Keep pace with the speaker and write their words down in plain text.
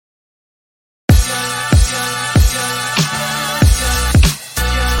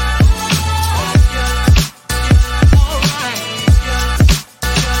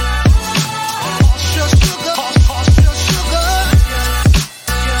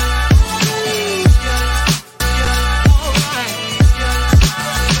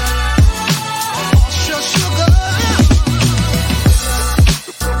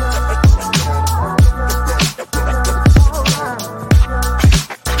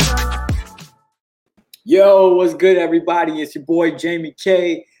Yo, what's good, everybody? It's your boy Jamie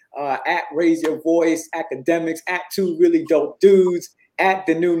K. At Raise Your Voice Academics, at Two Really Dope Dudes, at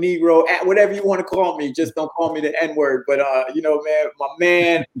the New Negro, at whatever you want to call me. Just don't call me the N word. But man, my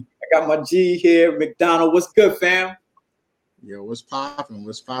man, I got my G here, McDonald. What's good, fam? Yo, what's popping?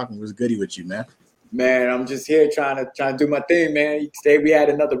 What's popping? What's goody with you, man? Man, I'm just here trying to do my thing, man. Today we had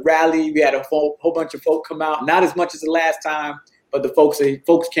another rally. We had a whole bunch of folk come out. Not as much as the last time, but the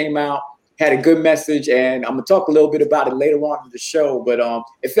folks came out, had a good message, and I'm gonna talk a little bit about it later on in the show. But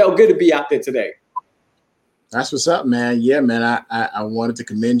it felt good to be out there today. That's what's up, man. Yeah, man. I wanted to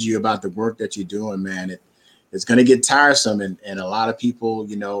commend you about the work that you're doing, man. It's going to get tiresome, and a lot of people,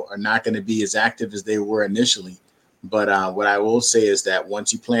 are not going to be as active as they were initially. But what I will say is that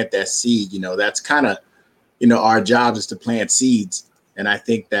once you plant that seed, that's kind of, our job is to plant seeds. And I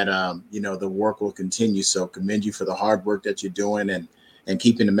think that, the work will continue. So commend you for the hard work that you're doing and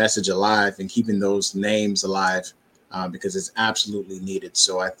keeping the message alive and keeping those names alive because it's absolutely needed.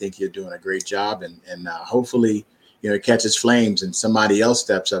 So I think you're doing a great job and hopefully, it catches flames and somebody else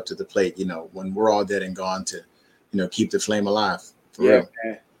steps up to the plate, when we're all dead and gone to, keep the flame alive. For real.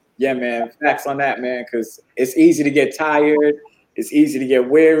 Man. Yeah, man. Facts on that, man, because it's easy to get tired. It's easy to get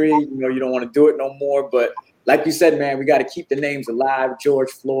weary. You don't want to do it no more. But like you said, man, we got to keep the names alive.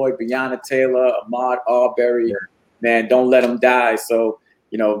 George Floyd, Breonna Taylor, Ahmaud Arbery. Yeah. Man, don't let them die. So,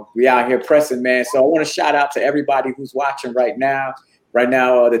 we out here pressing, man. So I want to shout out to everybody who's watching right now. Right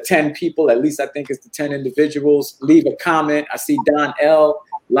now, the 10 people, at least I think it's the 10 individuals. Leave a comment. I see Don L.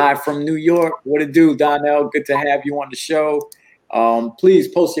 live from New York. What it do, Don L? Good to have you on the show. Please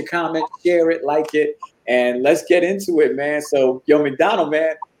post your comment, share it, like it, and let's get into it, man. So, yo, McDonald,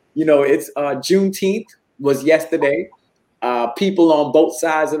 man, it's Juneteenth was yesterday. People on both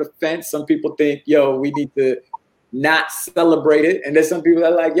sides of the fence. Some people think, yo, we need to not celebrate it. And there's some people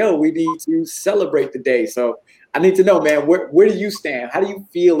that are like, yo, we need to celebrate the day. So I need to know, man, where do you stand? How do you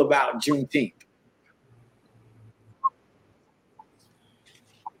feel about Juneteenth?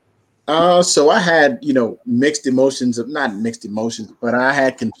 So I had, mixed emotions not mixed emotions, but I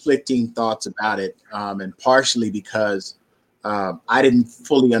had conflicting thoughts about it. And partially because I didn't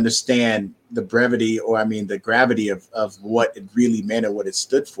fully understand the brevity the gravity of what it really meant or what it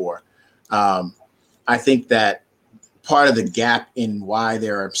stood for. I think that part of the gap in why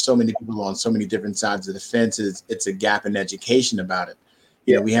there are so many people on so many different sides of the fence is it's a gap in education about it.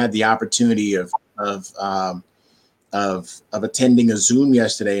 We had the opportunity of attending a Zoom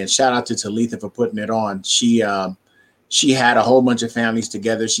yesterday, and shout out to Talitha for putting it on. She had a whole bunch of families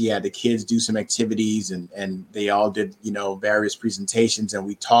together. She had the kids do some activities and they all did, various presentations, and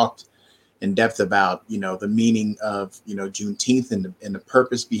we talked in depth about, the meaning of, Juneteenth and the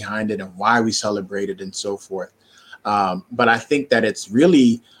purpose behind it and why we celebrate it and so forth. But I think that it's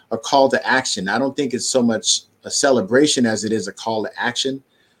really a call to action. I don't think it's so much a celebration as it is a call to action,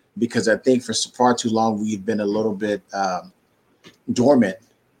 because I think for far too long we've been a little bit dormant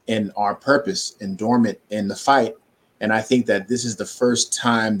in our purpose and dormant in the fight. And I think that this is the first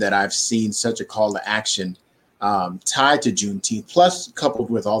time that I've seen such a call to action tied to Juneteenth, plus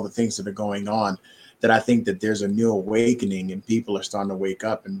coupled with all the things that are going on, that I think that there's a new awakening and people are starting to wake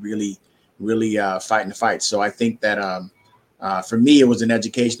up and really fighting the fight. So I think that for me, it was an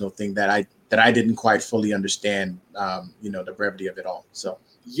educational thing that I didn't quite fully understand, the brevity of it all. So.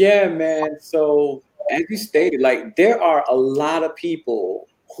 Yeah, man. So as you stated, like there are a lot of people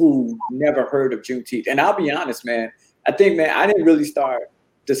who never heard of Juneteenth. And I'll be honest, man, I think, man, I didn't really start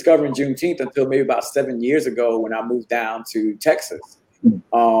discovering Juneteenth until maybe about 7 years ago when I moved down to Texas.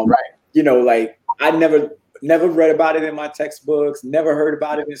 Right. Like I never read about it in my textbooks, never heard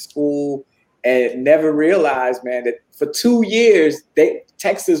about it in school, and never realized, man, that for 2 years,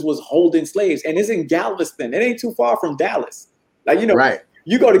 Texas was holding slaves. And it's in Galveston. It ain't too far from Dallas. Like, right.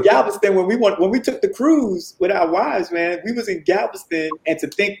 You go to Galveston when we took the cruise with our wives, man, we was in Galveston, and to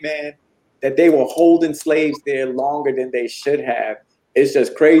think, man, that they were holding slaves there longer than they should have, it's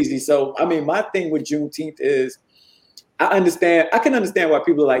just crazy. So, I mean, my thing with Juneteenth is I can understand why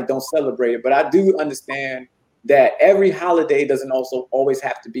people like don't celebrate it, but I do understand that every holiday doesn't also always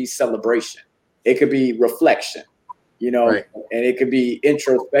have to be celebration. It could be reflection, right. And it could be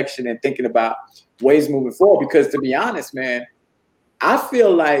introspection and thinking about ways moving forward. Because to be honest, man, I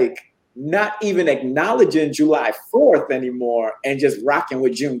feel like not even acknowledging July 4th anymore and just rocking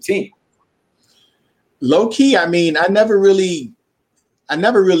with Juneteenth. Low key, I mean, I never really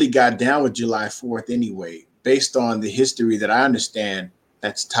got down with July 4th anyway, based on the history that I understand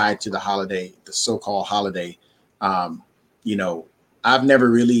that's tied to the holiday, the so-called holiday. I've never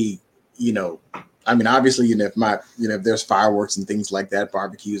really, I mean, obviously, if there's fireworks and things like that,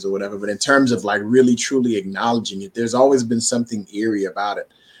 barbecues or whatever, but in terms of like really truly acknowledging it, there's always been something eerie about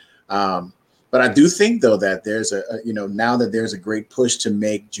it. But I do think though that there's now that there's a great push to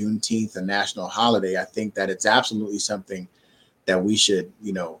make Juneteenth a national holiday, I think that it's absolutely something that we should,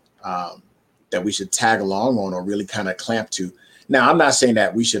 tag along on or really kind of clamp to. Now, I'm not saying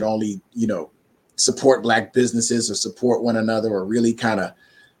that we should only, support Black businesses or support one another or really kind of,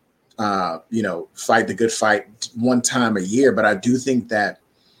 fight the good fight one time a year. But I do think that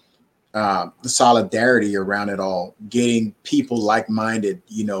the solidarity around it all, getting people like-minded,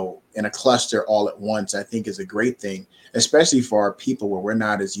 in a cluster all at once, I think is a great thing, especially for our people where we're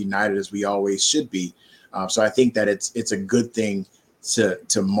not as united as we always should be. So I think that it's a good thing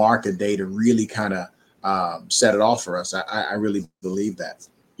to mark a day to really kind of set it off for us. I really believe that.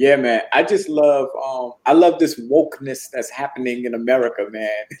 Yeah, man. I just love I love this wokeness that's happening in America, man.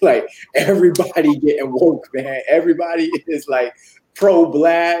 Like everybody getting woke, man. Everybody is like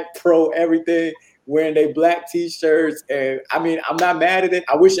pro-Black, pro everything, wearing their Black t-shirts. And I mean, I'm not mad at it.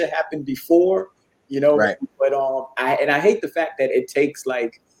 I wish it happened before, Right. But I hate the fact that it takes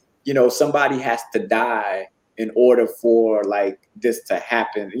like, somebody has to die in order for like this to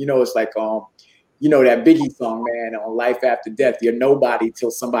happen. It's like that Biggie song, man, on Life After Death. You're nobody till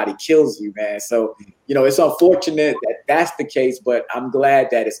somebody kills you, man. So, it's unfortunate that that's the case, but I'm glad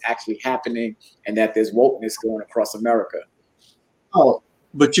that it's actually happening and that there's wokeness going across America. Oh,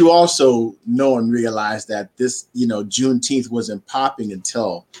 but you also know and realize that this, Juneteenth wasn't popping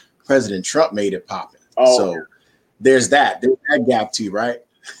until President Trump made it popping. Oh. So there's that gap too, right?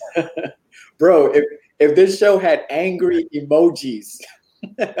 Bro, if this show had angry emojis,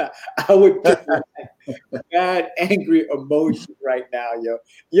 I would get bad angry emoji right now, yo.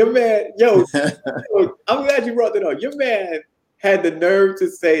 Your man, I'm glad you brought that up. Your man had the nerve to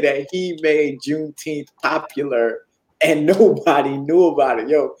say that he made Juneteenth popular and nobody knew about it.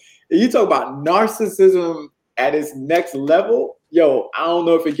 Yo, you talk about narcissism at its next level. Yo, I don't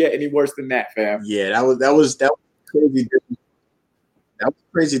know if it get any worse than that, fam. Yeah, that was crazy. That was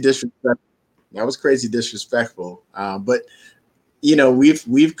crazy disrespectful. That was crazy disrespectful. But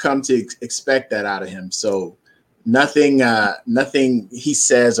we've come to expect that out of him. So nothing he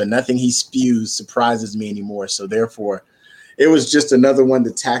says or nothing he spews surprises me anymore. So therefore, it was just another one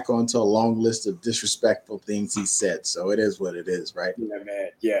to tack onto a long list of disrespectful things he said. So it is what it is, right? Yeah, man.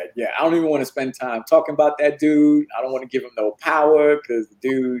 Yeah. I don't even want to spend time talking about that dude. I don't want to give him no power because the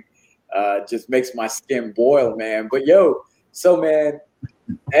dude just makes my skin boil, man. But so man,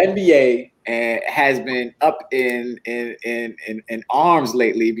 NBA has been up in arms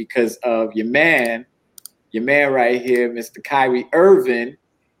lately because of your man right here, Mr. Kyrie Irving,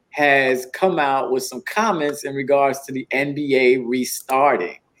 has come out with some comments in regards to the NBA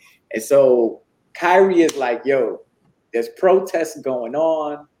restarting. And so Kyrie is like, there's protests going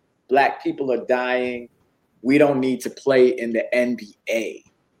on. Black people are dying. We don't need to play in the NBA,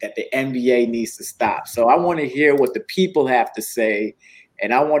 that the NBA needs to stop. So I want to hear what the people have to say.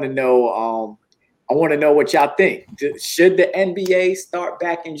 And I want to know what y'all think. Should the NBA start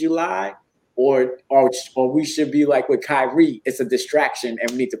back in July? Or we should be like with Kyrie, it's a distraction and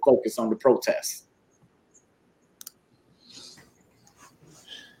we need to focus on the protests?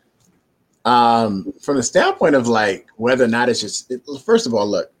 From the standpoint of like whether or not it's just, first of all,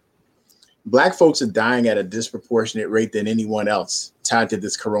 look, Black folks are dying at a disproportionate rate than anyone else tied to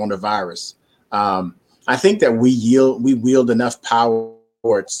this coronavirus. I think that we wield enough power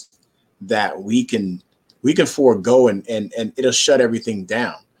that we can forego and it'll shut everything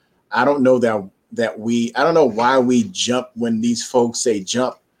down. I don't know I don't know why we jump when these folks say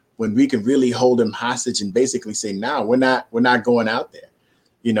jump, when we can really hold them hostage and basically say, no, we're not going out there.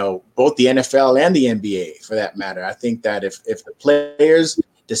 Both the NFL and the NBA for that matter. I think that if the players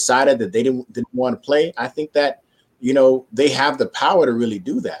decided that they didn't want to play, I think that, they have the power to really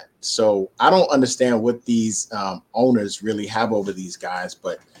do that. So I don't understand what these owners really have over these guys,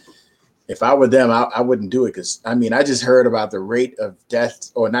 but if I were them, I wouldn't do it because, I mean, I just heard about the rate of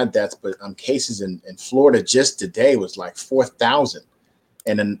deaths, or not deaths, but cases in Florida just today was like 4,000.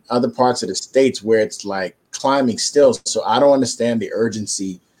 And in other parts of the states where it's like climbing still. So I don't understand the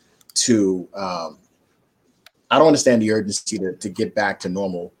urgency to get back to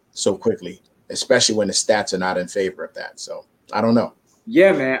normal so quickly, especially when the stats are not in favor of that. So I don't know.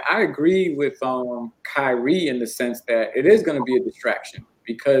 Yeah, man, I agree with Kyrie in the sense that it is going to be a distraction.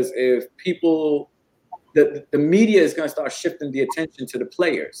 Because if people, the media is going to start shifting the attention to the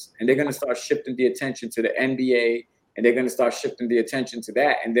players, and they're going to start shifting the attention to the NBA, and they're going to start shifting the attention to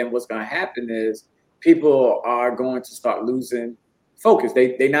that. And then what's going to happen is people are going to start losing focused.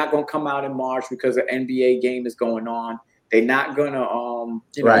 They're not gonna come out in March because the NBA game is going on. They're not gonna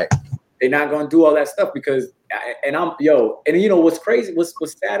right. They're not gonna do all that stuff because and what's crazy, what's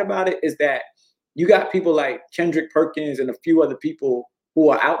sad about it is that you got people like Kendrick Perkins and a few other people who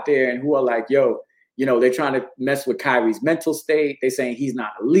are out there and who are like, they're trying to mess with Kyrie's mental state. They're saying he's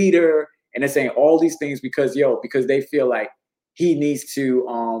not a leader, and they're saying all these things because they feel like he needs to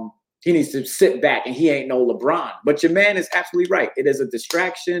sit back and he ain't no LeBron. But your man is absolutely right. It is a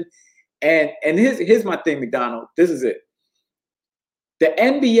distraction. And here's my thing, McDonald. This is it. The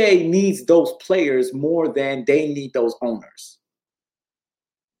NBA needs those players more than they need those owners.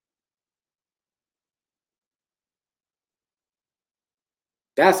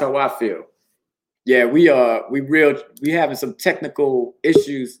 That's how I feel. Yeah, we having some technical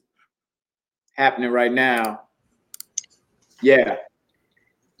issues happening right now. Yeah,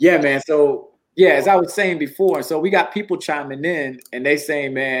 man. So as I was saying before, so we got people chiming in and they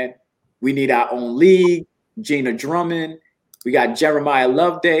saying, man, we need our own league. Gina Drummond. We got Jeremiah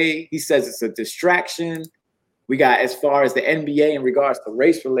Loveday. He says it's a distraction. We got, as far as the NBA in regards to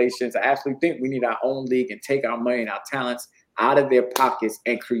race relations, I absolutely think we need our own league and take our money and our talents out of their pockets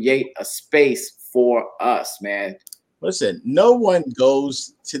and create a space for us, man. Listen, no one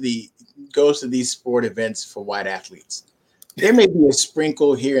goes to these sport events for white athletes. There may be a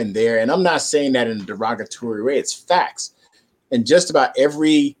sprinkle here and there, and I'm not saying that in a derogatory way. It's facts. And just about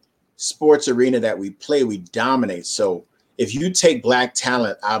every sports arena that we play, we dominate. So if you take black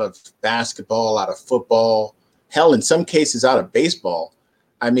talent out of basketball, out of football, hell, in some cases out of baseball,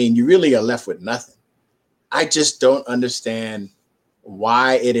 I mean, you really are left with nothing. I just don't understand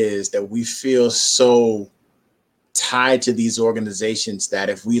why it is that we feel so tied to these organizations that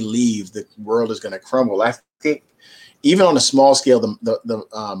if we leave, the world is going to crumble. I think even on a small scale,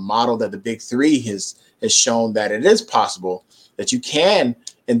 the model that the Big Three has shown that it is possible that you can.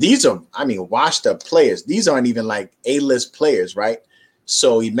 And these are, washed up players. These aren't even like A-list players, right?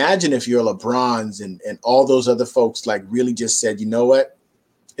 So imagine if you're LeBron's and all those other folks like really just said, you know what,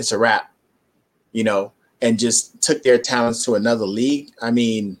 it's a wrap, and just took their talents to another league. I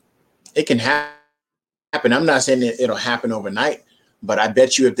mean, it can happen. I'm not saying that it'll happen overnight, but I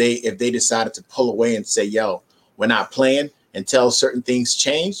bet you if they decided to pull away and say, yo, we're not playing until certain things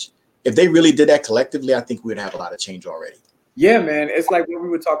change, if they really did that collectively, I think we'd have a lot of change already. Yeah, man. It's like what we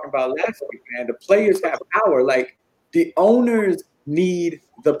were talking about last week, man. The players have power. Like, the owners need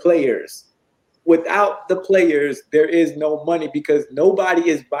the players. Without the players, there is no money because nobody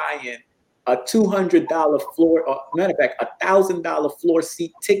is buying a $200 floor, or matter of fact, $1,000 floor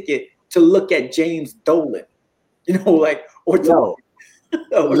seat ticket to look at James Dolan. Listen,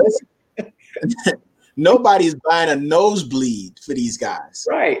 nobody's buying a nosebleed for these guys.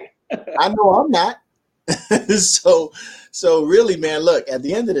 Right. I know I'm not. So really, man, look, at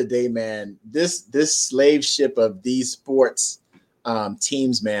the end of the day, man, this slave ship of these sports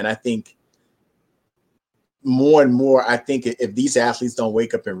teams, man, I think more and more, I think if these athletes don't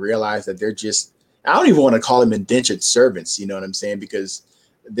wake up and realize that they're just, I don't even want to call them indentured servants, you know what I'm saying? Because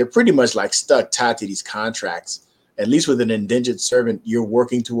they're pretty much like tied to these contracts. At least with an indentured servant, you're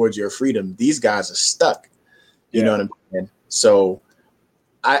working towards your freedom. These guys are stuck, you know what I'm saying? So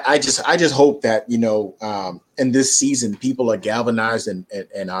I just hope that, in this season, people are galvanized and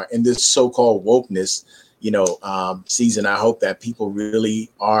are in this so-called wokeness, season. I hope that people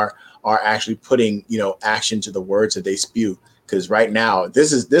really are actually putting, action to the words that they spew. Because right now,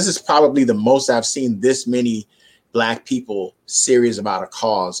 this is probably the most I've seen this many Black people serious about a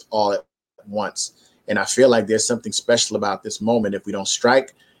cause all at once. And I feel like there's something special about this moment. If we don't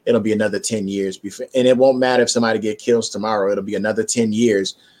strike, it'll be another 10 years before, and it won't matter if somebody get killed tomorrow. It'll be another 10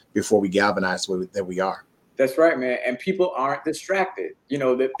 years before we galvanize that we are. That's right, man. And people aren't distracted.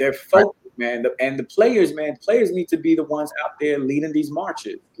 They're focused, right, man. And the players, man, need to be the ones out there leading these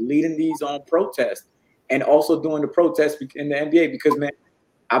marches, leading these protests, and also doing the protests in the NBA. Because, man,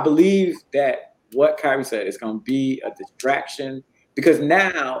 I believe that what Kyrie said is going to be a distraction. Because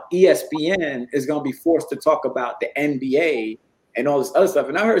now ESPN is going to be forced to talk about the NBA and all this other stuff.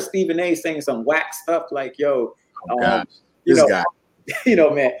 And I heard Stephen A. saying some whack stuff like, guy.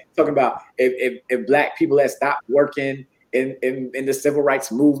 Man, talking about if Black people had stopped working in the civil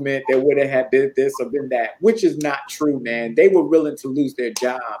rights movement, they wouldn't have been this or been that, which is not true, man. They were willing to lose their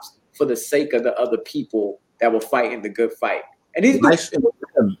jobs for the sake of the other people that were fighting the good fight. And these dudes,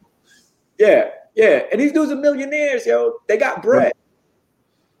 and these dudes are millionaires, yo. They got bread.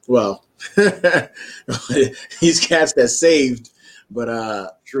 Well, these cats that saved,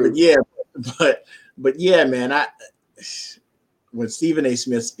 but true. But yeah, man. When Stephen A.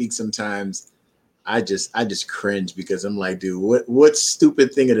 Smith speaks, sometimes I just cringe because I'm like, dude, what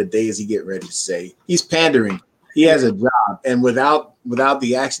stupid thing of the day is he getting ready to say? He's pandering. He has a job, and without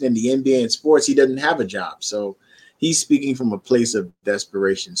the action in the NBA and sports, he doesn't have a job. So he's speaking from a place of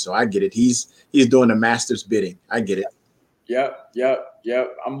desperation. So I get it. He's doing the master's bidding. I get it. Yep.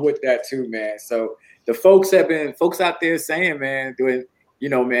 I'm with that too, man. So the folks out there saying, man, doing,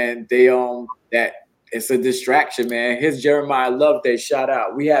 man, they that it's a distraction, man. Here's Jeremiah Love. They shout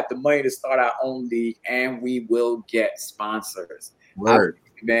out. We have the money to start our own league, and we will get sponsors. Word,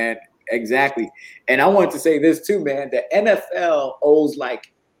 man. Exactly. And I wanted to say this too, man. The NFL owes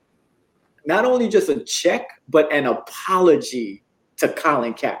like not only just a check, but an apology to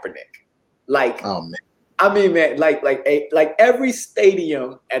Colin Kaepernick. Like, oh man. I mean, man, like every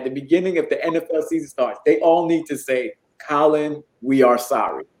stadium at the beginning of the NFL season starts, they all need to say, Colin, we are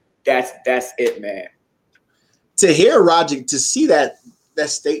sorry. That's it, man. To see that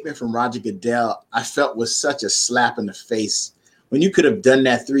statement from Roger Goodell, I felt was such a slap in the face when you could have done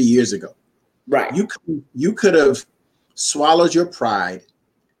that 3 years ago. Right. You could have swallowed your pride.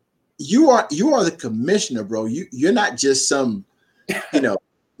 You are the commissioner, bro. You're not just some,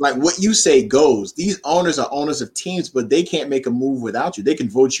 like what you say goes. These owners are owners of teams, but they can't make a move without you. They can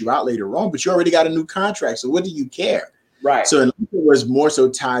vote you out later on, but you already got a new contract. So what do you care? Right. So it was more so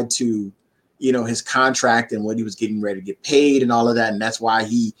tied to, his contract and what he was getting ready to get paid and all of that. And that's why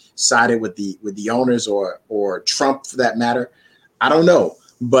he sided with the owners or Trump for that matter. I don't know.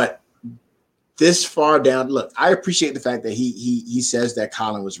 But this far down, look, I appreciate the fact that he says that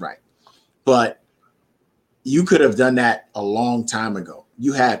Colin was right. But you could have done that a long time ago.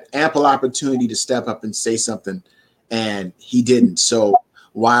 You had ample opportunity to step up and say something, and he didn't. So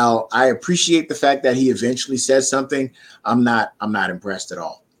while I appreciate the fact that he eventually said something, I'm not impressed at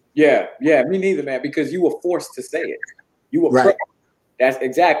all. Yeah, me neither, man, because you were forced to say it. You were right. That's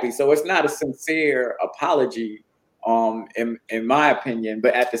exactly. So it's not a sincere apology, in my opinion.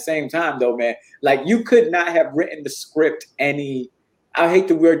 But at the same time, though, man, like you could not have written the script any, I hate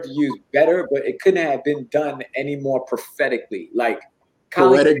the word to use, better, but it couldn't have been done any more prophetically. Like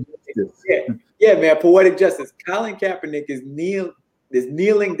poetic justice. Yeah, man, poetic justice. Colin Kaepernick is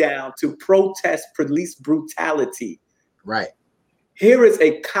kneeling down to protest police brutality. Right. Here is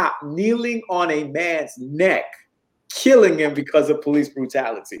a cop kneeling on a man's neck, killing him because of police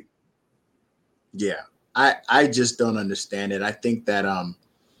brutality. Yeah, I just don't understand it. I think that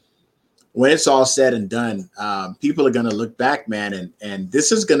when it's all said and done, people are going to look back, man, and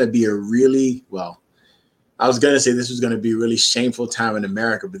this is going to be a really, well, I was going to say this was going to be a really shameful time in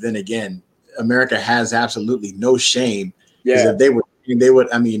America, but then again, America has absolutely no shame. Yeah, if they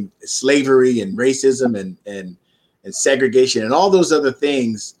would, I mean, slavery and racism and segregation and all those other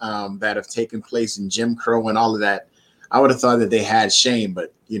things that have taken place in Jim Crow and all of that, I would have thought that they had shame,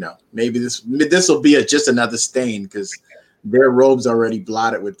 but maybe this will be just another stain because their robes already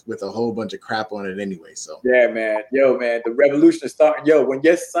blotted with a whole bunch of crap on it anyway. So yeah, man, man, the revolution is starting. When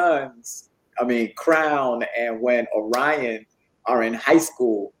your sons, Crown and when Orion are in high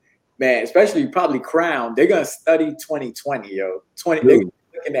school, man, especially probably Crown, they're gonna study 2020, they're looking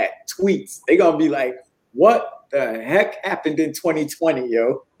at tweets. They're gonna be like, what the heck happened in 2020,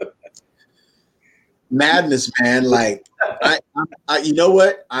 Madness, man. Like I you know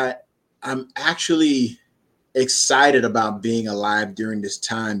what? I'm actually excited about being alive during this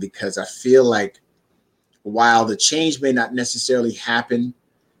time because I feel like while the change may not necessarily happen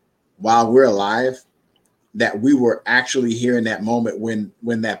while we're alive, that we were actually here in that moment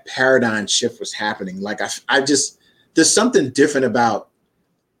when that paradigm shift was happening. Like I just, there's something different about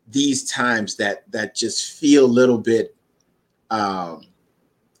these times that just feel a little bit, I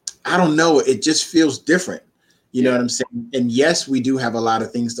don't know. It just feels different. You know what I'm saying? And yes, we do have a lot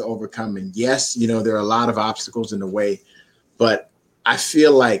of things to overcome. And yes, there are a lot of obstacles in the way, but I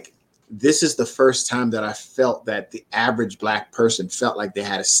feel like this is the first time that I felt that the average Black person felt like they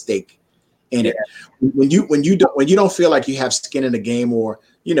had a stake in it. When you don't feel like you have skin in the game, or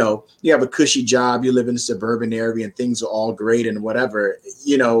you have a cushy job, you live in a suburban area and things are all great and whatever,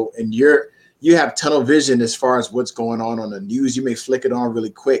 and you have tunnel vision as far as what's going on the news. You may flick it on really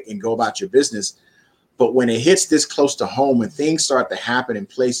quick and go about your business. But when it hits this close to home, when things start to happen in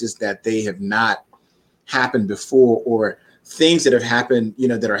places that they have not happened before, or things that have happened,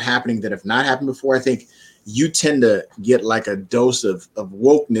 that are happening that have not happened before, I think you tend to get like a dose of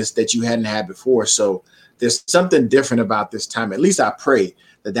wokeness that you hadn't had before. So there's something different about this time. At least I pray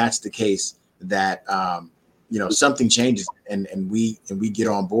that that's the case, that, something changes and we get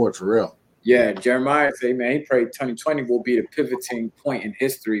on board for real. Yeah, Jeremiah say, man, he prayed 2020 will be the pivoting point in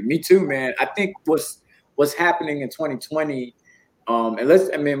history. Me too, man. I think what's happening in 2020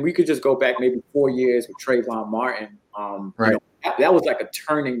 we could just go back maybe 4 years with Trayvon Martin. Right. That was like a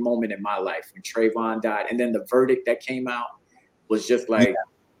turning moment in my life when Trayvon died. And then the verdict that came out was just like,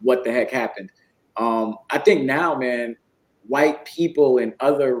 what the heck happened? I think now, man, white people and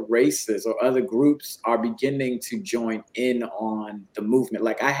other races or other groups are beginning to join in on the movement.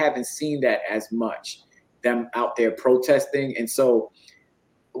 Like, I haven't seen that as much, them out there protesting. And so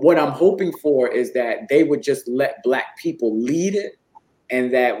what I'm hoping for is that they would just let Black people lead it,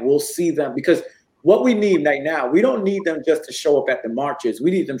 and that we'll see them, because what we need right now, we don't need them just to show up at the marches. We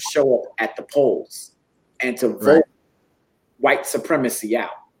need them to show up at the polls and to vote white supremacy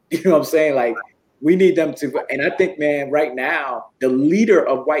out. You know what I'm saying? Like, we need them to, and I think, man, right now, the leader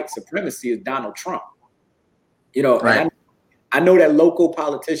of white supremacy is Donald Trump. You know, and I know that local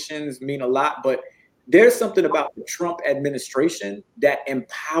politicians mean a lot, but there's something about the Trump administration that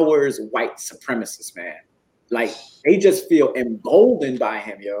empowers white supremacists, man. Like, they just feel emboldened by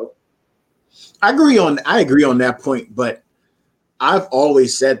him, yo. I agree on that point, but I've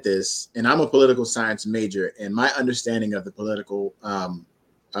always said this, and I'm a political science major, and my understanding of the political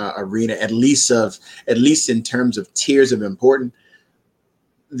arena, at least in terms of tiers of importance,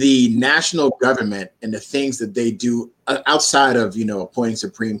 the national government and the things that they do outside of, appointing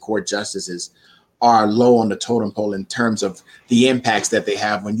Supreme Court justices are low on the totem pole in terms of the impacts that they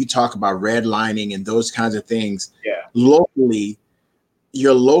have. When you talk about redlining and those kinds of things, locally,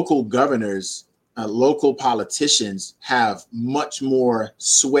 your local governors, local politicians have much more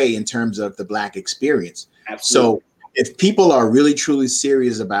sway in terms of the Black experience. Absolutely. So if people are really, truly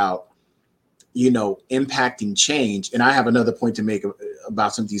serious about, impacting change, and I have another point to make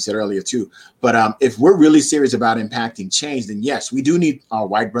about something you said earlier too, but if we're really serious about impacting change, then yes, we do need our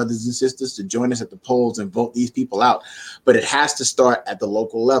white brothers and sisters to join us at the polls and vote these people out, but it has to start at the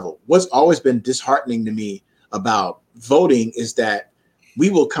local level. What's always been disheartening to me about voting is that we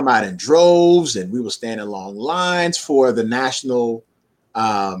will come out in droves and we will stand in long lines for the national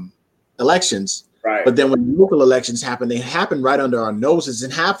elections. Right. But then when local elections happen, they happen right under our noses,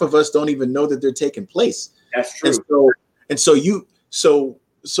 and half of us don't even know that they're taking place. That's true.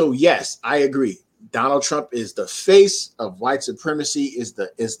 So yes, I agree. Donald Trump is the face of white supremacy, is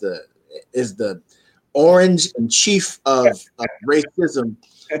the orange and chief of racism.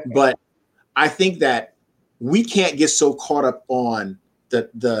 But I think that we can't get so caught up on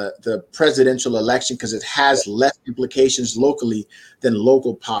the presidential election because it has less implications locally than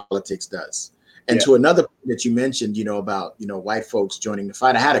local politics does. And to another point that you mentioned, about, white folks joining the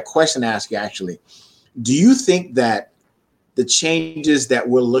fight, I had a question to ask you, actually. Do you think that the changes that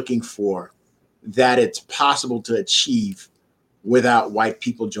we're looking for, that it's possible to achieve without white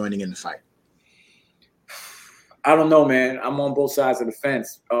people joining in the fight? I don't know, man. I'm on both sides of the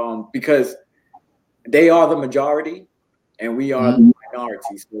fence because they are the majority and we are the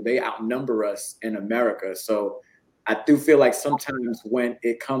minority. So they outnumber us in America. So I do feel like sometimes when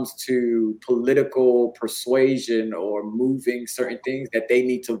it comes to political persuasion or moving certain things, that they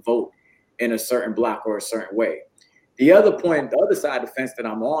need to vote in a certain block or a certain way. The other point, the other side of the fence that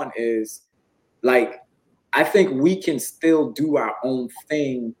I'm on is, like, I think we can still do our own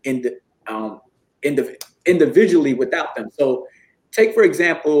thing individually without them. So take, for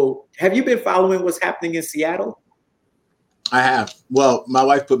example, have you been following what's happening in Seattle? I have. Well, my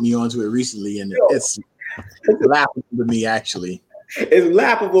wife put me onto it recently, and it's laughable to me, actually. It's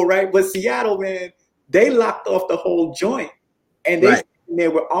laughable, right? But Seattle, man, they locked off the whole joint, and they there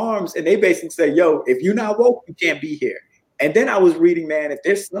with arms, and they basically say, "Yo, if you're not woke, you can't be here." And then I was reading, man, if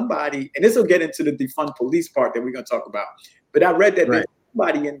there's somebody, and this will get into the defund police part that we're gonna talk about, but I read that there's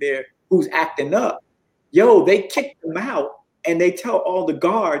somebody in there who's acting up. Yo, they kick them out, and they tell all the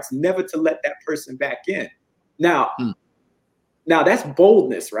guards never to let that person back in. Now that's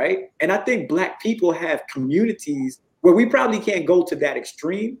boldness, right? And I think Black people have communities where we probably can't go to that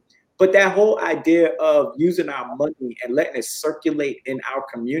extreme, but that whole idea of using our money and letting it circulate in our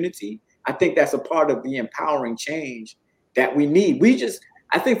community, I think that's a part of the empowering change that we need.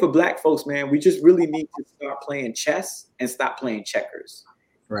 I think for Black folks, man, we just really need to start playing chess and stop playing checkers.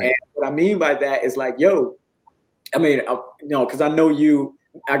 Right. And what I mean by that is like, yo, I mean, because I know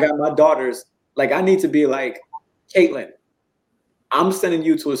I got my daughters, like, I need to be like, Caitlin, I'm sending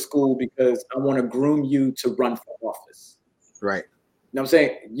you to a school because I want to groom you to run for office. Right. You know what I'm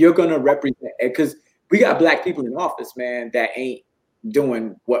saying? You're going to represent, because we got Black people in office, man, that ain't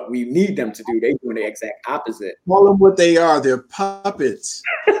doing what we need them to do. They're doing the exact opposite. Call them what they are. They're puppets.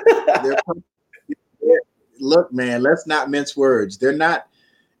 Look, man, let's not mince words. They're not,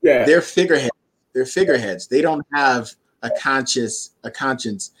 they're figureheads. They're figureheads. They don't have a conscience,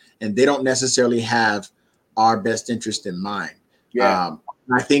 and they don't necessarily have our best interest in mind. Yeah.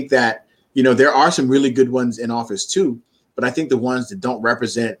 I think that, there are some really good ones in office too, but I think the ones that don't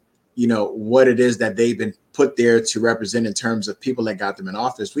represent, what it is that they've been put there to represent in terms of people that got them in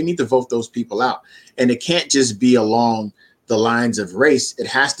office, we need to vote those people out. And it can't just be along the lines of race. It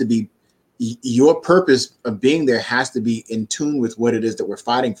has to be, your purpose of being there has to be in tune with what it is that we're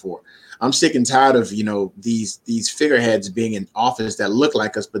fighting for. I'm sick and tired of, these figureheads being in office that look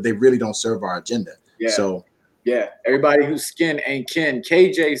like us, but they really don't serve our agenda. Yeah. So yeah, everybody whose skin ain't kin.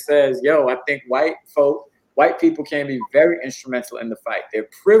 KJ says, yo, I think white people can be very instrumental in the fight. Their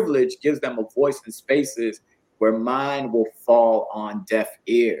privilege gives them a voice in spaces where mine will fall on deaf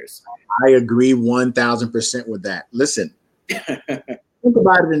ears. I agree 1,000% with that. Listen, think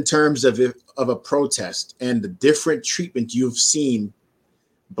about it in terms of a protest and the different treatment you've seen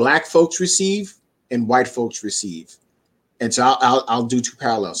Black folks receive and white folks receive. And so I'll do two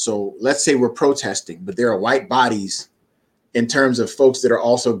parallels. So let's say we're protesting, but there are white bodies in terms of folks that are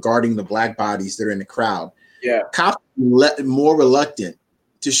also guarding the Black bodies that are in the crowd. Yeah. Cops are more reluctant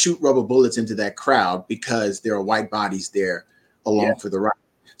to shoot rubber bullets into that crowd because there are white bodies there along for the ride.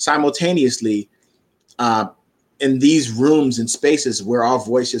 Simultaneously, in these rooms and spaces where our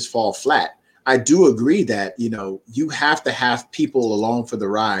voices fall flat, I do agree that, you have to have people along for the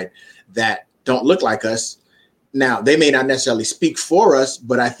ride that don't look like us. Now, they may not necessarily speak for us,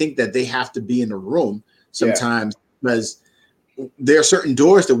 but I think that they have to be in the room sometimes because there are certain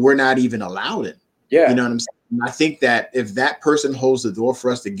doors that we're not even allowed in. Yeah. You know what I'm saying? And I think that if that person holds the door for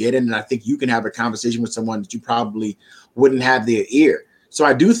us to get in, and I think you can have a conversation with someone that you probably wouldn't have their ear. So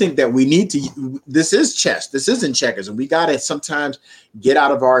I do think that we need to, this is chess, this isn't checkers. And we got to sometimes get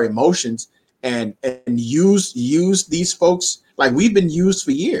out of our emotions and use these folks like we've been used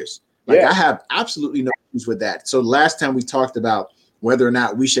for years. Like I have absolutely no issues with that. So last time we talked about whether or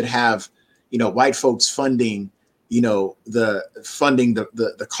not we should have, white folks funding, the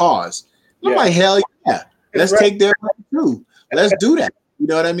cause. I'm like, hell yeah, let's take their money too. Let's do that. You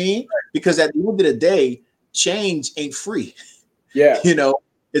know what I mean? Because at the end of the day, change ain't free. Yeah.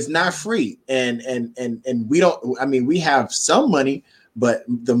 It's not free. And we don't, we have some money, but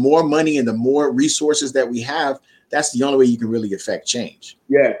the more money and the more resources that we have, that's the only way you can really affect change.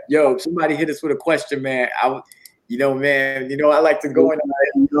 Yeah. Yo, somebody hit us with a question, man. I like to go in.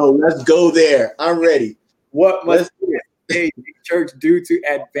 Let's go there. I'm ready. What must the church do to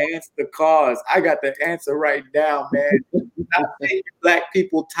advance the cause? I got the answer right now, man. Not take Black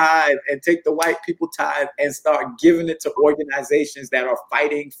people tithe and take the white people tithe and start giving it to organizations that are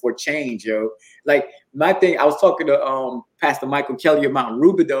fighting for change, yo. Like my thing, I was talking to Pastor Michael Kelly of Mount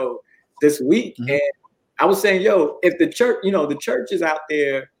Rubidoux this week, and I was saying, yo, if the church, the church is out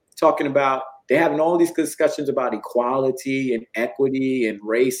there talking about, they're having all these discussions about equality and equity and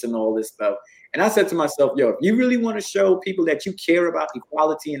race and all this stuff. And I said to myself, yo, if you really want to show people that you care about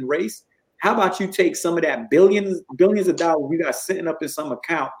equality and race, how about you take some of that billions of dollars you got sitting up in some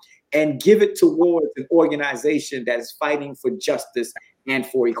account and give it towards an organization that is fighting for justice and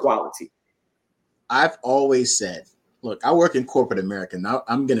for equality? I've always said, look, I work in corporate America. Now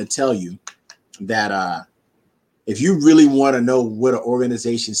I'm going to tell you that if you really want to know what an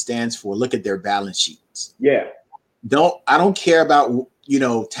organization stands for, look at their balance sheets. Yeah. I don't care about,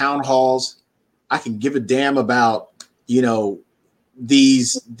 town halls. I can give a damn about,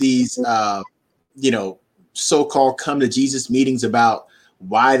 these so-called come to Jesus meetings about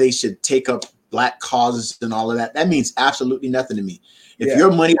why they should take up Black causes and all of that. That means absolutely nothing to me. If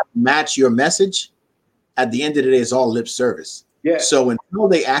your money match your message, at the end of the day, it's all lip service. Yeah. So until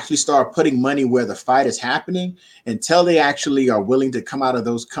they actually start putting money where the fight is happening, until they actually are willing to come out of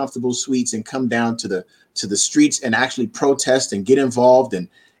those comfortable suites and come down to the streets and actually protest and get involved and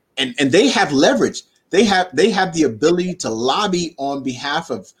they have leverage. They have the ability to lobby on behalf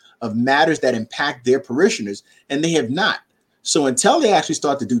of matters that impact their parishioners, and they have not. So until they actually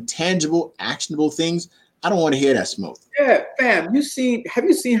start to do tangible, actionable things, I don't want to hear that smoke. Yeah, fam. Have you seen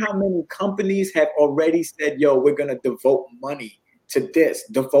how many companies have already said, yo, we're going to devote money to this,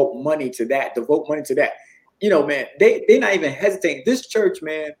 devote money to that, devote money to that? Man, they're not even hesitating. This church,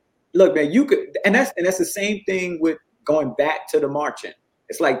 man, look, man, you could, and that's the same thing with going back to the marching.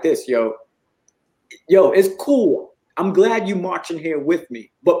 It's like this, yo, it's cool. I'm glad you marching here with me,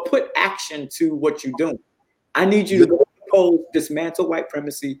 but put action to what you're doing. I need you to go oppose, dismantle white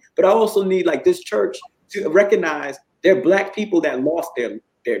supremacy, but I also need like this church to recognize there are Black people that lost their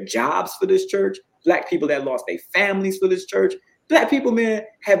jobs for this church, Black people that lost their families for this church. Black people, man,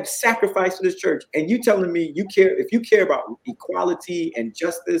 have sacrificed for this church. And you telling me if you care about equality and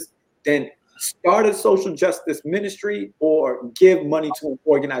justice, then start a social justice ministry or give money to an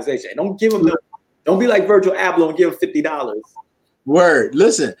organization. And don't give them don't be like Virgil Abloh and give them $50. Word.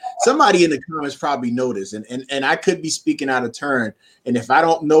 Listen, somebody in the comments probably know this, and I could be speaking out of turn. And if I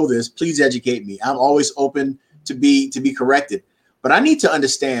don't know this, please educate me. I'm always open to be corrected. But I need to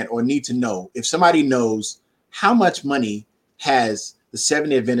understand or need to know if somebody knows how much money has the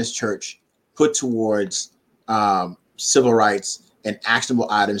Seventh-day Adventist Church put towards civil rights and actionable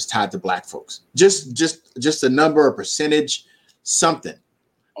items tied to Black folks. Just a number, a percentage, something.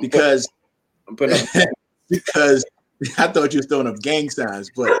 Because because I thought you were throwing up gang signs,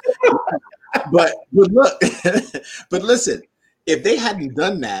 but look, but listen, if they hadn't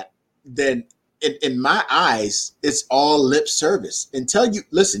done that, then in my eyes, it's all lip service.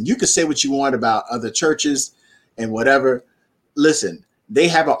 Listen, you can say what you want about other churches and whatever. Listen, they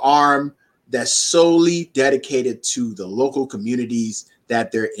have an arm that's solely dedicated to the local communities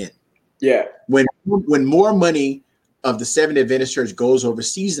that they're in. Yeah. When more money of the Seventh-day Adventist Church goes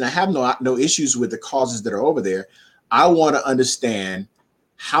overseas, and I have no issues with the causes that are over there, I want to understand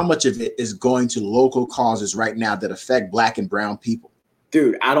how much of it is going to local causes right now that affect Black and brown people.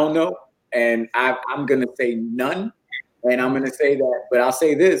 Dude, I don't know. And I'm going to say none. And I'm going to say that, but I'll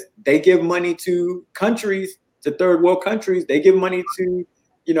say this. They give money to countries, to third world countries. They give money to,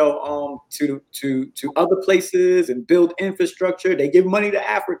 to other places and build infrastructure. They give money to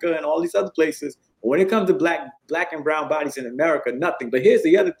Africa and all these other places. But when it comes to black and brown bodies in America, nothing. But here's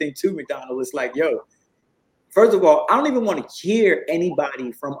the other thing too, McDonald. It's like, yo, first of all, I don't even want to hear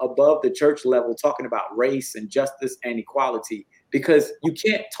anybody from above the church level talking about race and justice and equality, because you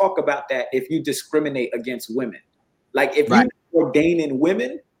can't talk about that if you discriminate against women. Like if you're ordaining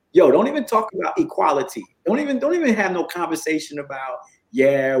women, yo, don't even talk about equality. Don't even have no conversation about,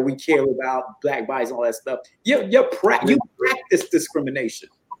 yeah, we care about Black bodies and all that stuff. You practice discrimination.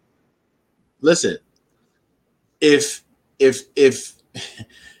 Listen, if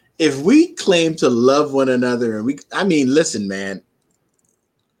we claim to love one another, and listen, man,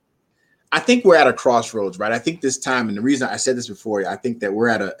 I think we're at a crossroads, right? I think this time, and the reason I said this before, I think that we're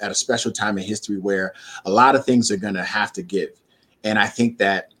at a special time in history where a lot of things are going to have to give. And I think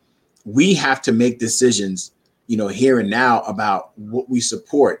that we have to make decisions, here and now about what we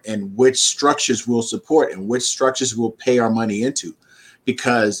support and which structures we'll support and which structures we'll pay our money into.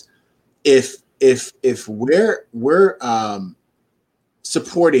 Because if we're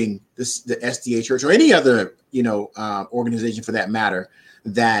supporting the SDA Church or any other, organization for that matter,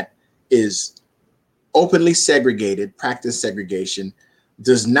 that is openly segregated, practice segregation,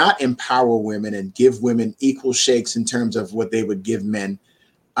 does not empower women and give women equal shakes in terms of what they would give men,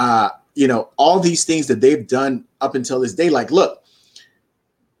 all these things that they've done up until this day. Like, look,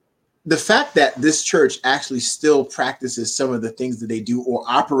 the fact that this church actually still practices some of the things that they do or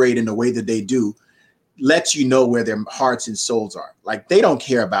operate in the way that they do lets you know where their hearts and souls are. Like, they don't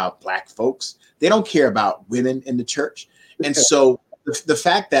care about Black folks. They don't care about women in the church. And so the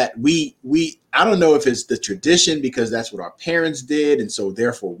fact that we I don't know if it's the tradition because that's what our parents did, and so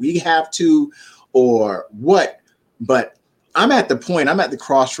therefore we have to, or what, but I'm at the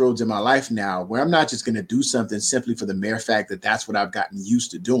crossroads in my life now where I'm not just going to do something simply for the mere fact that that's what I've gotten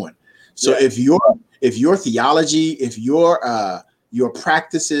used to doing. So if your theology, if your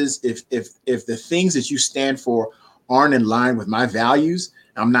practices, if the things that you stand for aren't in line with my values,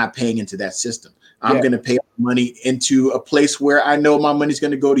 I'm not paying into that system. I'm going to pay money into a place where I know my money's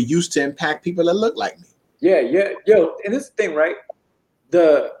going to go to use to impact people that look like me. Yeah. Yo, and this thing, right?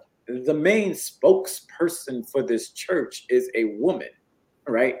 The main spokesperson for this church is a woman,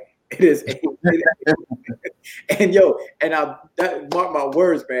 right? It is and mark my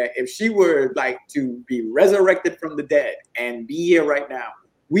words, man. If she were like to be resurrected from the dead and be here right now,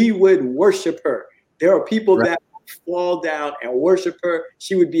 we would worship her. There are people that fall down and worship her.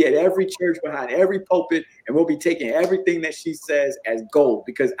 She would be at every church, behind every pulpit, and we'll be taking everything that she says as gold,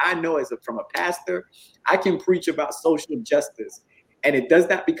 because I know from a pastor, I can preach about social justice, and it does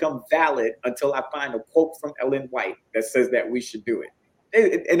not become valid until I find a quote from Ellen White that says that we should do it.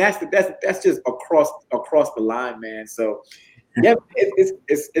 And that's just across the line, man. So yeah,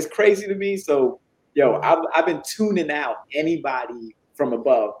 it's crazy to me. So yo, I've been tuning out anybody from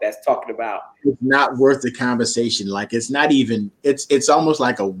above that's talking about it's not worth the conversation. Like, it's not even, it's almost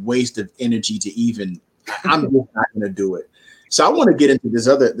like a waste of energy to even, I'm just not going to do it. So I want to get into this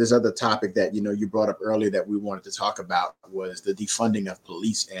other topic that, you brought up earlier that we wanted to talk about, was the defunding of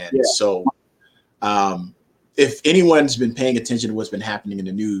police. And so if anyone's been paying attention to what's been happening in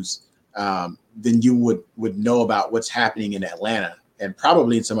the news, then you would know about what's happening in Atlanta and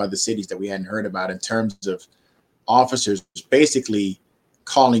probably in some other cities that we hadn't heard about, in terms of officers basically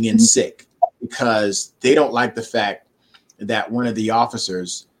calling in sick because they don't like the fact that one of the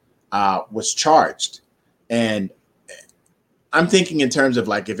officers was charged. And I'm thinking in terms of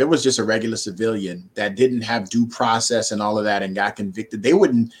like if it was just a regular civilian that didn't have due process and all of that and got convicted, they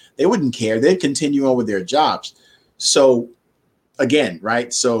wouldn't care. They'd continue on with their jobs. So again,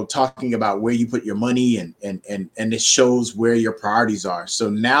 right? So talking about where you put your money and it shows where your priorities are. So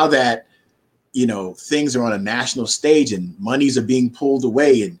now that things are on a national stage and monies are being pulled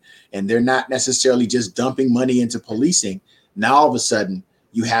away and they're not necessarily just dumping money into policing, now all of a sudden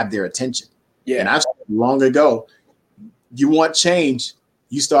you have their attention. Yeah. And I've said long ago, you want change,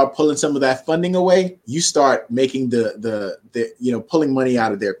 you start pulling some of that funding away, you start making the pulling money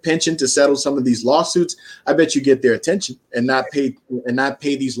out of their pension to settle some of these lawsuits. I bet you get their attention and not pay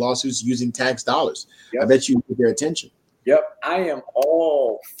these lawsuits using tax dollars. Yep. I bet you get their attention. Yep. I am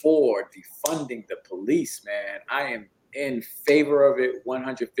all for defunding the police, man. I am in favor of it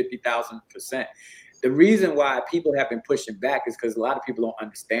 150,000%. The reason why people have been pushing back is because a lot of people don't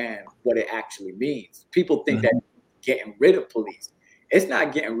understand what it actually means. People think that getting rid of police. It's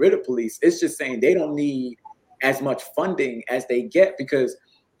not getting rid of police. It's just saying they don't need as much funding as they get, because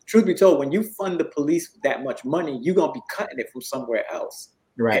truth be told, when you fund the police with that much money, you're going to be cutting it from somewhere else.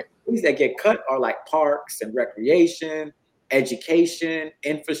 Right. And things that get cut are like parks and recreation, education,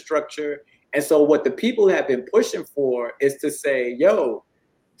 infrastructure. And so what the people have been pushing for is to say, yo,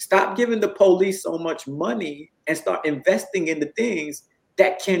 stop giving the police so much money and start investing in the things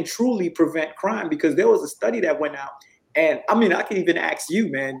that can truly prevent crime. Because there was a study that went out, and I mean, I can even ask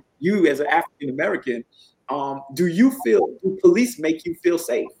you, man, you as an African-American, do police make you feel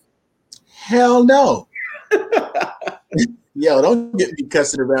safe? Hell no. Yo, don't get me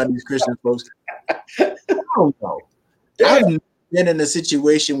cussing around these Christian folks. I don't know. I've never been in a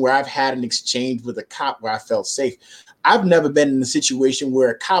situation where I've had an exchange with a cop where I felt safe. I've never been in a situation where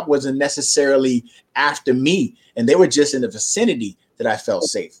a cop wasn't necessarily after me and they were just in the vicinity that I felt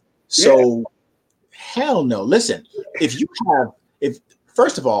safe. So hell no. Listen,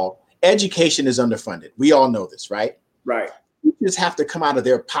 first of all, education is underfunded. We all know this, right? Right. Teachers have to come out of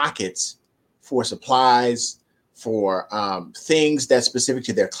their pockets for supplies, for things that's specific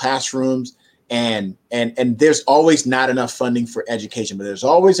to their classrooms. And there's always not enough funding for education, but there's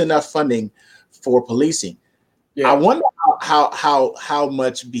always enough funding for policing. Yeah. I wonder how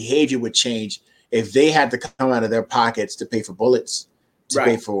much behavior would change if they had to come out of their pockets to pay for bullets, to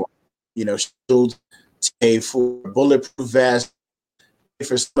pay for, shields, to pay for bulletproof vests,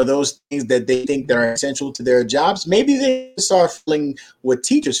 for some of those things that they think that are essential to their jobs. Maybe they start feeling what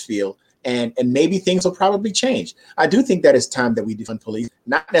teachers feel, and maybe things will probably change. I do think that it's time that we defund police,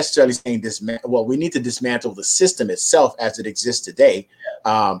 not necessarily saying we need to dismantle the system itself as it exists today.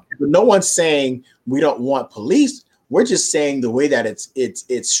 But no one's saying we don't want police. We're just saying the way that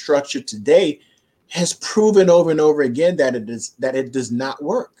it's structured today has proven over and over again that it does not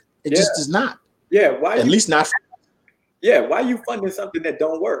work. It just does not. Yeah, why? At least not. Yeah, why are you funding something that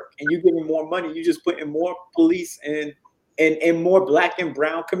don't work and you giving more money? You just putting more police in more black and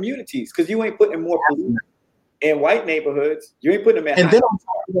brown communities, because you ain't putting more police in white neighborhoods. You ain't putting them in. And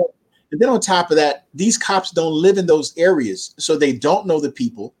then on top of that, these cops don't live in those areas, so they don't know the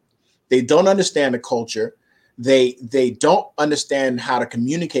people. They don't understand the culture. They don't understand how to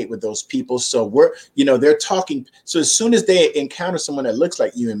communicate with those people. So they're talking. So as soon as they encounter someone that looks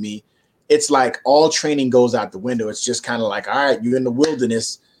like you and me, it's like all training goes out the window. It's just kind of like, all right, you're in the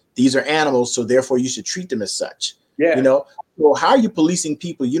wilderness. These are animals, so therefore you should treat them as such. Yeah. So how are you policing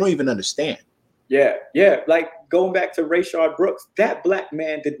people you don't even understand? Yeah. Yeah. Like going back to Rayshard Brooks, that black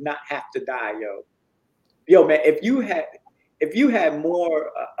man did not have to die, yo. Yo, man, if you had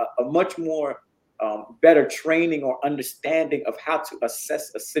more, a much more better training or understanding of how to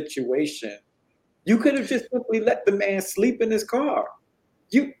assess a situation, you could have just simply let the man sleep in his car.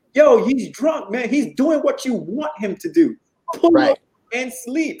 He's drunk, man. He's doing what you want him to do. Pull up and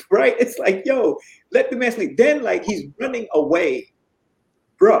sleep, right? It's like, yo, let the man sleep. Then, like, he's running away,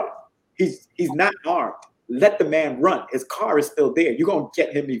 bruh. He's not armed. Let the man run. His car is still there. You're gonna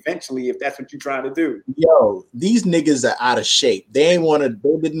get him eventually if that's what you're trying to do. Yo, these niggas are out of shape. They didn't want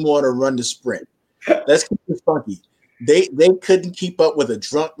to run the sprint. Let's keep it funky. They couldn't keep up with a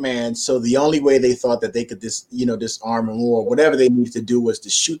drunk man, so the only way they thought that they could disarm him or whatever they needed to do was to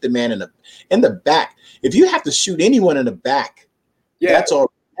shoot the man in the back. If you have to shoot anyone in the back, that's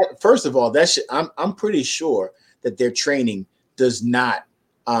all. First of all, I'm pretty sure that their training does not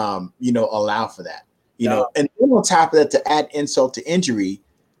allow for that. And then on top of that, to add insult to injury,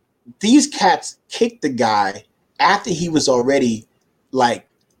 these cats kicked the guy after he was already like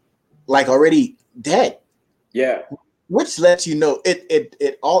already dead. Yeah. Which lets you know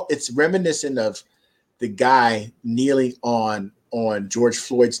it's reminiscent of the guy kneeling on George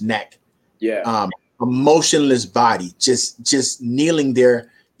Floyd's neck. Yeah. a motionless body, just kneeling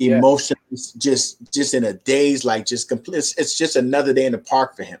there, emotionless, just in a daze, like just complete. It's just another day in the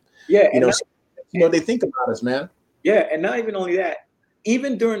park for him. Yeah, they think about us, man. Yeah, and not even only that,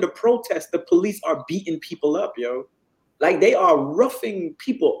 even during the protest, the police are beating people up, yo. Like they are roughing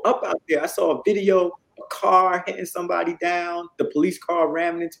people up out there. I saw a video, a car hitting somebody down, the police car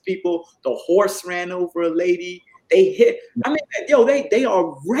ramming into people, the horse ran over a lady. They hit. I mean, yo, they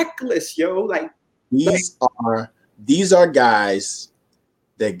are reckless, yo. Like these are guys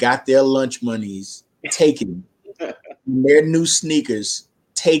that got their lunch monies taken, their new sneakers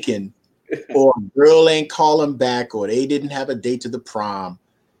taken, or a girl ain't calling back, or they didn't have a date to the prom,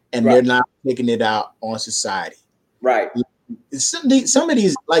 and they're not taking it out on society. Right. Some of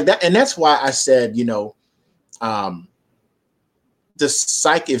these like that, and that's why I said, the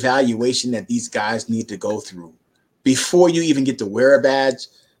psych evaluation that these guys need to go through before you even get to wear a badge.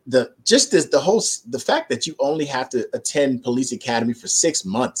 The fact that you only have to attend police academy for 6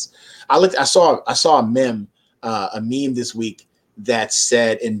 months. I saw a meme this week that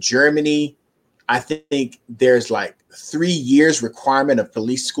said in Germany, I think there's like 3 years requirement of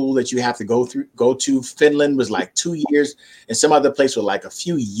police school that you have to go to. Finland was like 2 years, and some other place was like a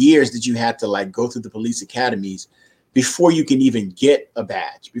few years that you had to like go through the police academies before you can even get a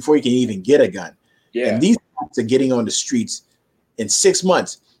badge, before you can even get a gun. Yeah. And these guys are getting on the streets in 6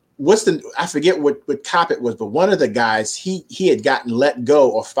 months. I forget what cop it was, but one of the guys, he had gotten let go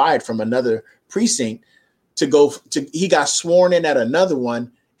or fired from another precinct he got sworn in at another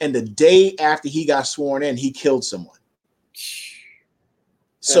one. And the day after he got sworn in, he killed someone.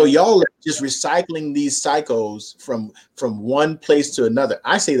 So y'all are just recycling these psychos from one place to another.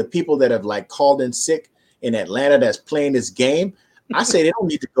 I say the people that have like called in sick in Atlanta that's playing this game, I say they don't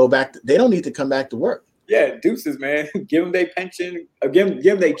need to go back. They don't need to come back to work. Yeah, deuces, man. Give them their pension. Give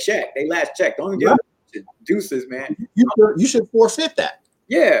them their check, their last check. Don't give them deuces, man. You should forfeit that.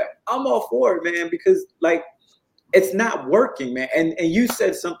 Yeah, I'm all for it, man, because like it's not working, man. And you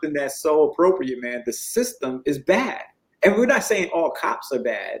said something that's so appropriate, man. The system is bad. And we're not saying all cops are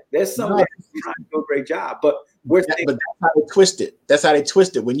bad. There's some that are trying to do a great job, but but that's how they twist it. That's how they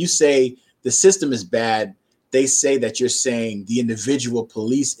twist it. When you say the system is bad, they say that you're saying the individual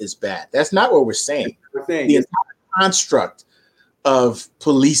police is bad. That's not what we're saying. The entire construct of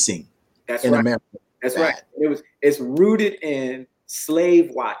policing in America. That's right. It's rooted in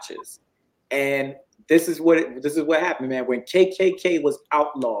slave watches. And this is what happened, man. When KKK was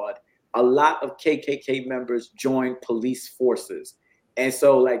outlawed, a lot of KKK members joined police forces. And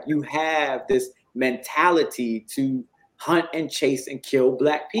so like you have this mentality to hunt and chase and kill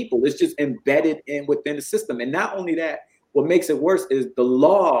Black people. It's just embedded within the system. And not only that, what makes it worse is the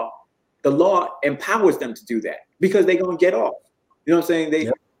law empowers them to do that because they're going to get off. You know what I'm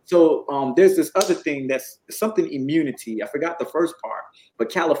saying? So there's this other thing that's something immunity. I forgot the first part, but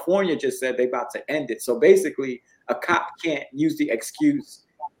California just said they're about to end it. So basically a cop can't use the excuse,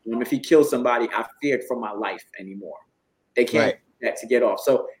 if he kills somebody, I feared for my life anymore. They can't do that to get off.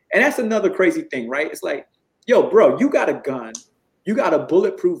 So, and that's another crazy thing, right? It's like, yo, bro, you got a gun, you got a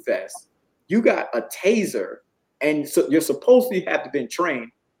bulletproof vest, you got a taser, and so you're supposed to have been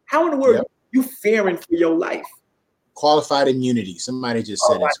trained. How in the world are you fearing for your life? Qualified immunity. Somebody just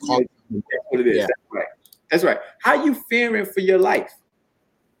said it's called. That's what it is. Yeah. That's right. How you fearing for your life?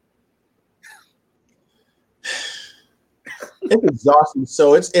 It's exhausting.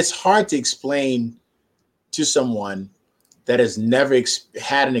 So it's hard to explain to someone that has never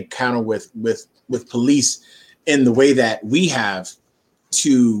had an encounter with police in the way that we have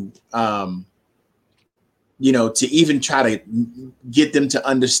to to even try to get them to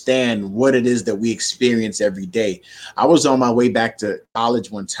understand what it is that we experience every day. I was on my way back to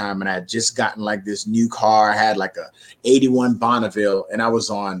college one time and I had just gotten like this new car. I had like a 81 Bonneville and I was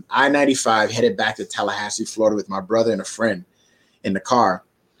on I-95 headed back to Tallahassee, Florida with my brother and a friend in the car.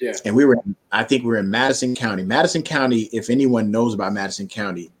 Yeah. And I think we were in Madison County. Madison County, if anyone knows about Madison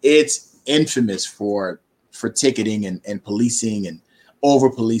County, it's infamous for ticketing and policing and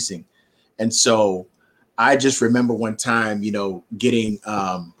over policing. And so I just remember one time, getting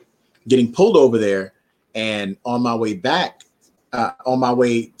pulled over there and on my way back, on my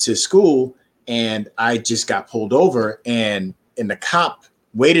way to school, and I just got pulled over and the cop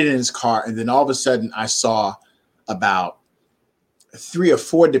waited in his car. And then all of a sudden I saw about 3 or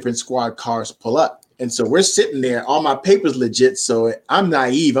 4 different squad cars pull up. And so we're sitting there, all my papers legit. So I'm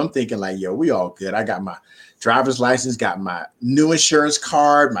naive. I'm thinking like, yo, we all good. I got my driver's license, got my new insurance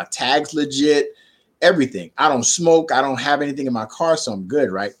card, my tags legit. Everything. I don't smoke. I don't have anything in my car, so I'm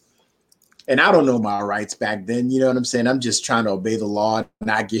good, right? And I don't know my rights back then. You know what I'm saying? I'm just trying to obey the law and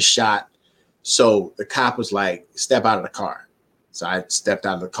not get shot. So the cop was like, step out of the car. So I stepped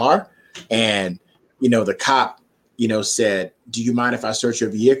out of the car, and, the cop, said, do you mind if I search your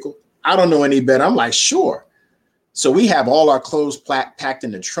vehicle? I don't know any better. I'm like, sure. So we have all our clothes packed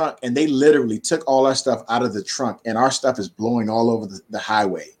in the trunk, and they literally took all our stuff out of the trunk, and our stuff is blowing all over the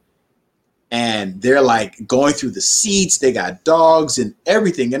highway. And they're like going through the seats. They got dogs and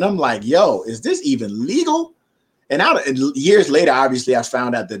everything. And I'm like, yo, is this even legal? And years later, obviously, I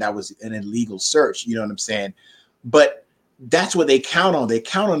found out that was an illegal search. You know what I'm saying? But that's what they count on. They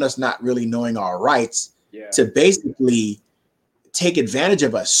count on us not really knowing our rights to basically take advantage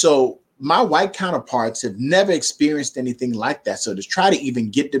of us. So my white counterparts have never experienced anything like that. So to try to even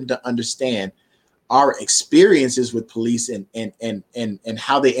get them to understand our experiences with police and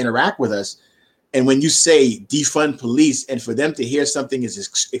how they interact with us. And when you say defund police, and for them to hear something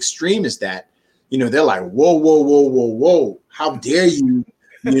as extreme as that, they're like, whoa, whoa, whoa, whoa, whoa. How dare you,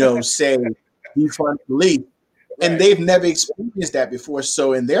 say defund police? Right. And they've never experienced that before.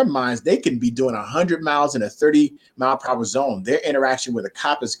 So in their minds, they can be doing 100 miles in a 30-mile-per-hour zone. Their interaction with a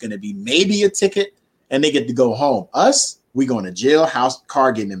cop is going to be maybe a ticket, and they get to go home. Us, we going to jail, house,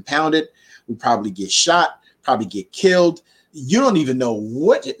 car getting impounded. We probably get shot, probably get killed. You don't even know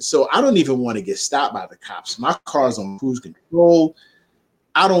what. So I don't even want to get stopped by the cops. My car's on cruise control.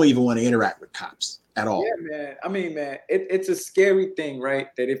 I don't even want to interact with cops at all. Yeah, man. I mean, man, it's a scary thing, right?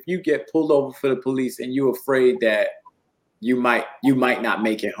 That if you get pulled over for the police and you're afraid that you might not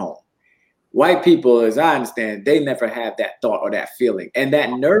make it home. White people, as I understand, they never have that thought or that feeling. And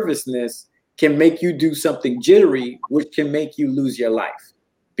that nervousness can make you do something jittery, which can make you lose your life.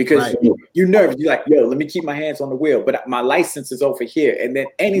 Because you're nervous. You're like, yo, let me keep my hands on the wheel. But my license is over here. And then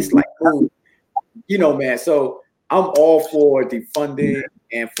any slight move, man. So I'm all for defunding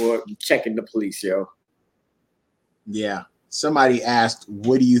and for checking the police, yo. Yeah. Somebody asked,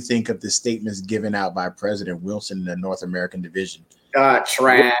 what do you think of the statements given out by President Wilson in the North American division? Trash.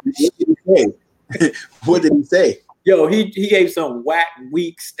 What did he say? What did he say? Yo, he gave some whack,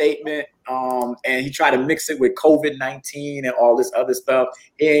 weak statement, and he tried to mix it with COVID-19 and all this other stuff.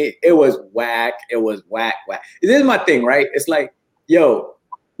 It was whack. It was whack. This is my thing, right? It's like, yo,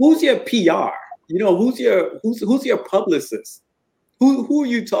 who's your PR? Who's your publicist? Who are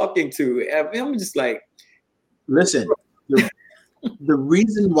you talking to? I'm just like, listen. The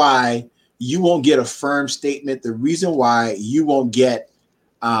reason why you won't get a firm statement, the reason why you won't get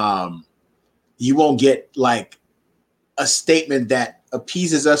like a statement that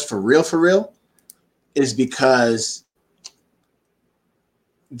appeases us for real, is because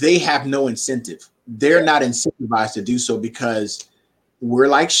they have no incentive. They're not incentivized to do so because we're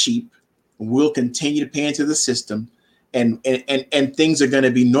like sheep. We'll continue to pay into the system, and things are going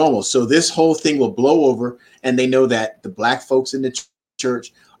to be normal. So this whole thing will blow over, and they know that the black folks in the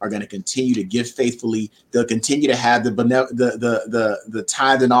church are going to continue to give faithfully. They'll continue to have the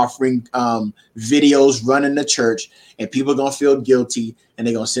tithe and offering videos running the church, and people are going to feel guilty, and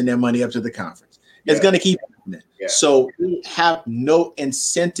they're going to send their money up to the conference. It's going to keep happening. Yeah. So we have no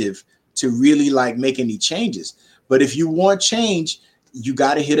incentive to really like make any changes. But if you want change, you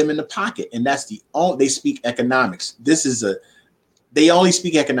got to hit them in the pocket. And that's they speak economics. They only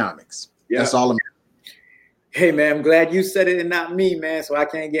speak economics. Yeah. That's all I'm. Hey man, I'm glad you said it and not me, man. So I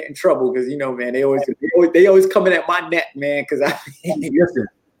can't get in trouble because man, they always coming at my neck, man. Because listen,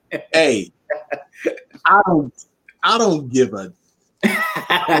 hey, I don't give a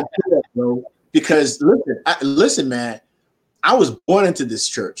bro. Because listen, man, I was born into this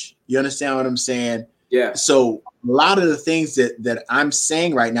church. You understand what I'm saying? Yeah. So a lot of the things that I'm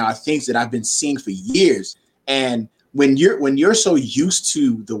saying right now are things that I've been seeing for years. And when you're so used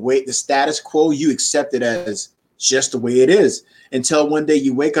to the status quo, you accept it as just the way it is until one day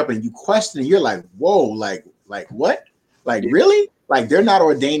you wake up and you question and you're like, whoa, like what? Like, really? Like they're not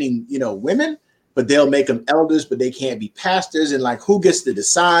ordaining, women, but they'll make them elders, but they can't be pastors. And like, who gets to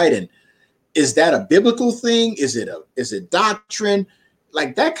decide? And is that a biblical thing? Is it doctrine?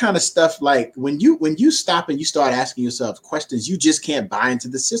 Like that kind of stuff. Like when you stop and you start asking yourself questions, you just can't buy into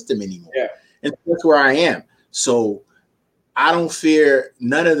the system anymore. Yeah. And that's where I am. So I don't fear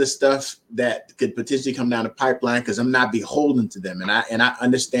none of the stuff that could potentially come down the pipeline because I'm not beholden to them. And I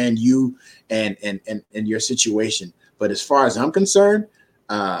understand you and your situation. But as far as I'm concerned,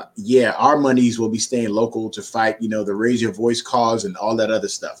 our monies will be staying local to fight, the raise your voice cause and all that other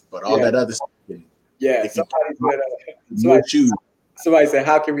stuff. But all that other stuff. Somebody said,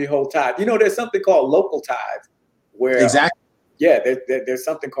 how can we hold tithe? There's something called local tithe where exactly. There's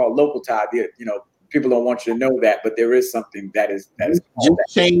something called local tithe. People don't want you to know that, but there is something that is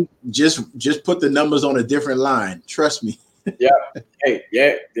just put the numbers on a different line. Trust me. Yeah. Hey,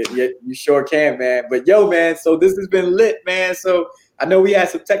 yeah, you sure can, man. But yo, man, so this has been lit, man. So I know we had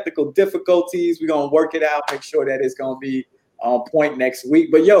some technical difficulties. We're gonna work it out, make sure that it's gonna be on point next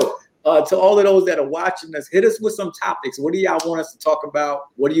week. But yo, to all of those that are watching us, hit us with some topics. What do y'all want us to talk about?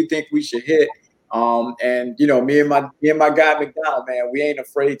 What do you think we should hit? And you know, me and my guy McDonald, man, we ain't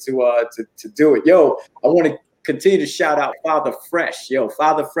afraid to do it. Yo, I want to continue to shout out Father Fresh. Yo,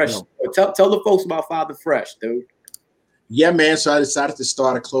 Father Fresh. Tell the folks about Father Fresh, dude. Yeah, man. So I decided to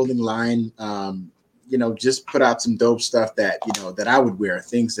start a clothing line. You know, just put out some dope stuff that, you know, that I would wear,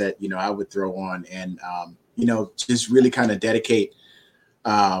 things that, you know, I would throw on, and you know, just really kind of dedicate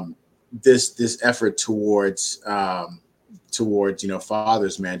this effort towards you know,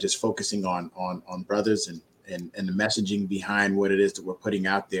 fathers, man, just focusing on brothers and the messaging behind what it is that we're putting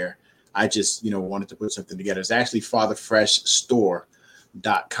out there. I just, you know, wanted to put something together. It's actually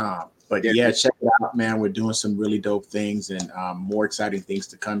fatherfreshstore.com. But yeah, check it out, man. We're doing some really dope things, and more exciting things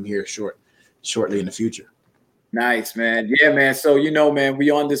to come here shortly in the future. Nice, man. Yeah, man. So, you know, man, we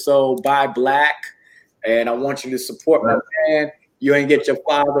on this old Buy Black, and I want you to support my man. You ain't get your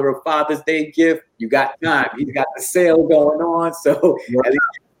father a Father's Day gift. You got time. He's got the sale going on. So at least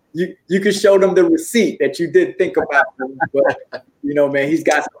you can show them the receipt that you did think about them. But, you know, man, he's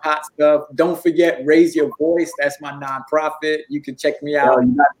got some hot stuff. Don't forget, Raise Your Voice. That's my nonprofit. You can check me out.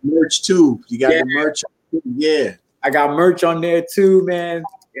 You got merch too. You got the merch. Yeah. I got merch on there too, man.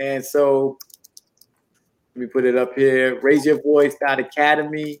 And so let me put it up here.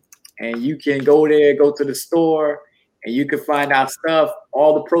 RaiseYourVoice.academy. And you can go there, go to the store, and you can find out stuff.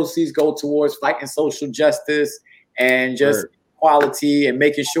 All the proceeds go towards fighting social justice and just equality and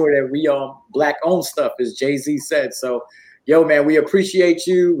making sure that we Black-owned stuff, as Jay-Z said. So, yo, man, we appreciate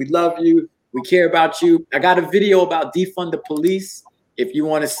you. We love you. We care about you. I got a video about defund the police if you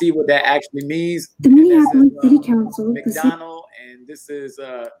want to see what that actually means. The Minneapolis City Council. McDonald, and this is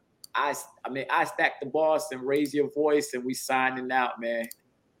I Stack the Boss and Raise Your Voice, and we signing out, man.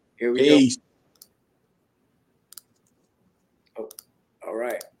 Here we go. Oh, all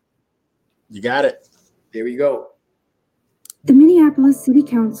right. You got it. There we go. The Minneapolis City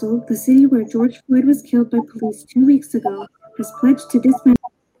Council, the city where George Floyd was killed by police 2 weeks ago, has pledged to disband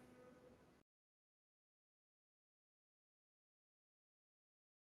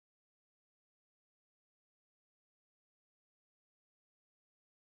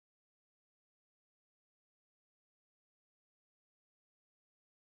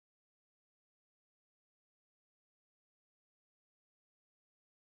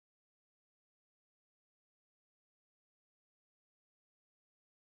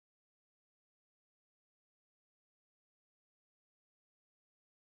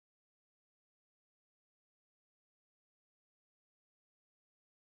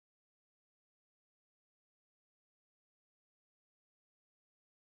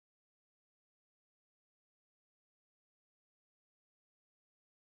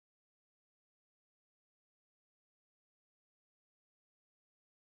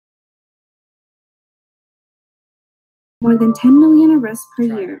more than 10 million arrests per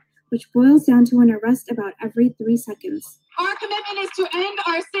year, which boils down to an arrest about every 3 seconds. Our commitment is to end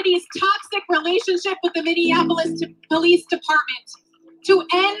our city's toxic relationship with the Minneapolis Police Department, to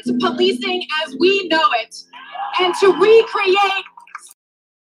end policing as we know it, and to recreate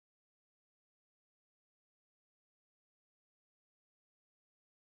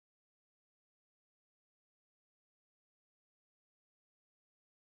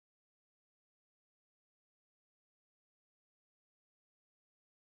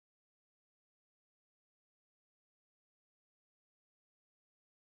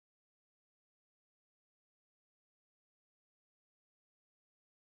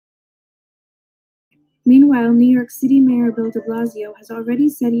Meanwhile, New York City Mayor Bill de Blasio has already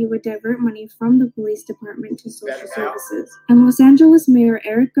said he would divert money from the police department to social services. And Los Angeles Mayor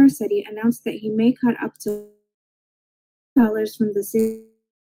Eric Garcetti announced that he may cut up to $1 from the city